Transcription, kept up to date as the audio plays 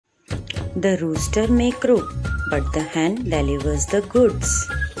The rooster may crow, but the hen delivers the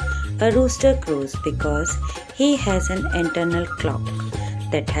goods. A rooster crows because he has an internal clock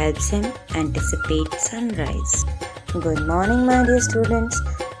that helps him anticipate sunrise. Good morning, my dear students.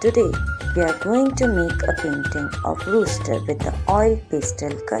 Today we are going to make a painting of rooster with the oil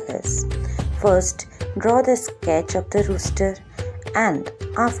pastel colors. First, draw the sketch of the rooster, and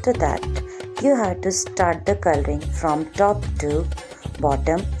after that you have to start the coloring from top to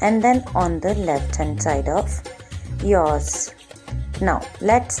bottom and then on the left hand side of yours. Now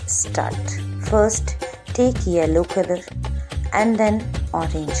let's start. First, take yellow color and then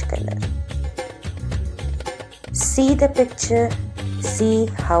orange color. See the picture, see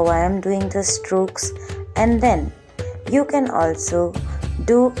how I am doing the strokes, and then you can also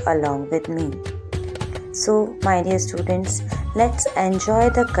do along with me. So my dear students, let's enjoy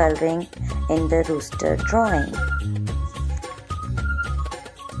the coloring in the rooster drawing.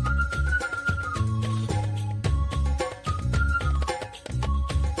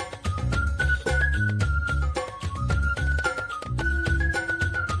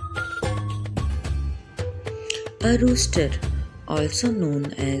 A rooster, also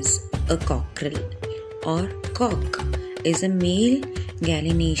known as a cockerel or cock, is a male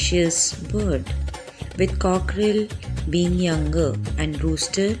gallinaceous bird, with cockerel being younger and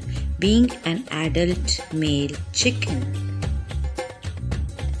rooster being an adult male chicken.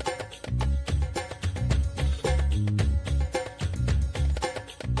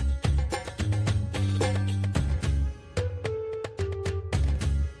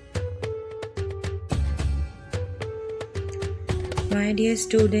 My dear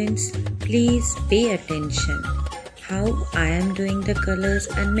students, please pay attention how I am doing the colors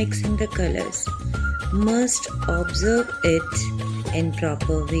and mixing the colors. Must observe it in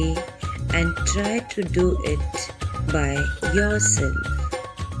proper way and try to do it by yourself.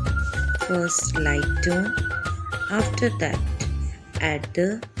 First light tone, after that add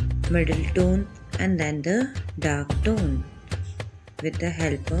the middle tone and then the dark tone with the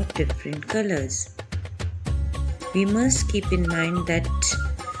help of different colors. We must keep in mind that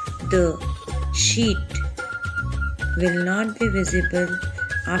the sheet will not be visible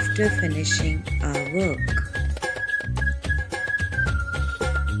after finishing our work.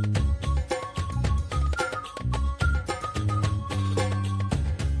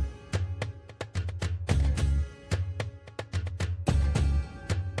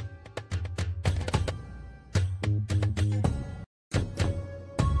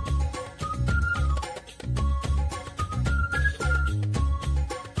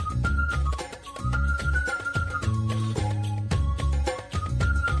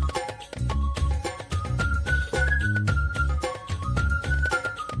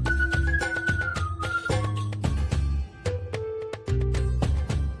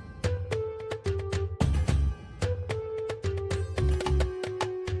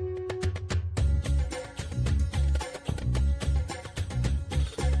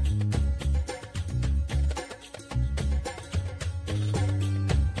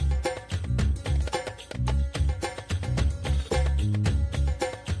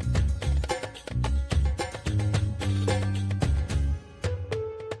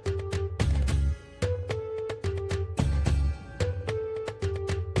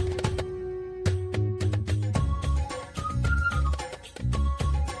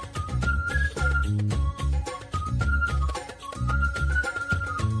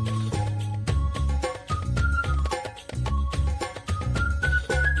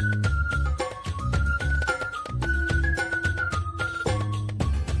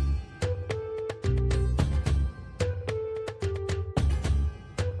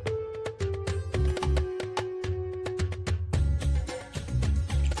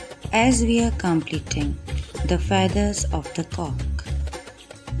 As we are completing the feathers of the cock,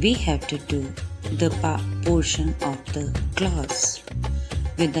 we have to do the portion of the claws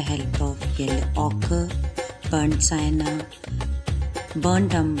with the help of yellow ochre, burnt sienna,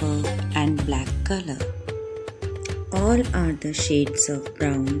 burnt umber and black color. All are the shades of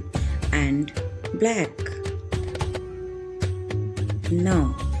brown and black.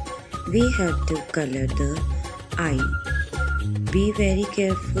 Now we have to color the eye. Be very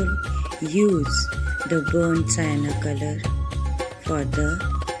careful. Use the burnt sienna color for the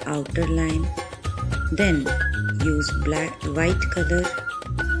outer line. Then use white color.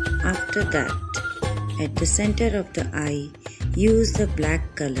 After that, at the center of the eye, use the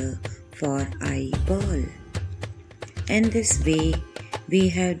black color for eyeball. And this way we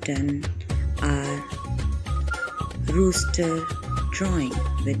have done our rooster drawing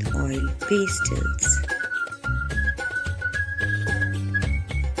with oil pastels.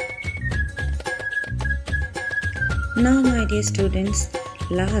 Now, my dear students,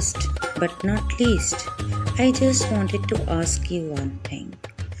 last but not least, I just wanted to ask you one thing.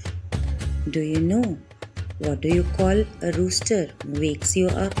 Do you know what do you call a rooster who wakes you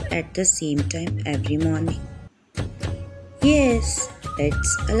up at the same time every morning? Yes,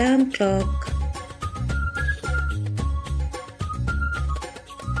 it's alarm clock.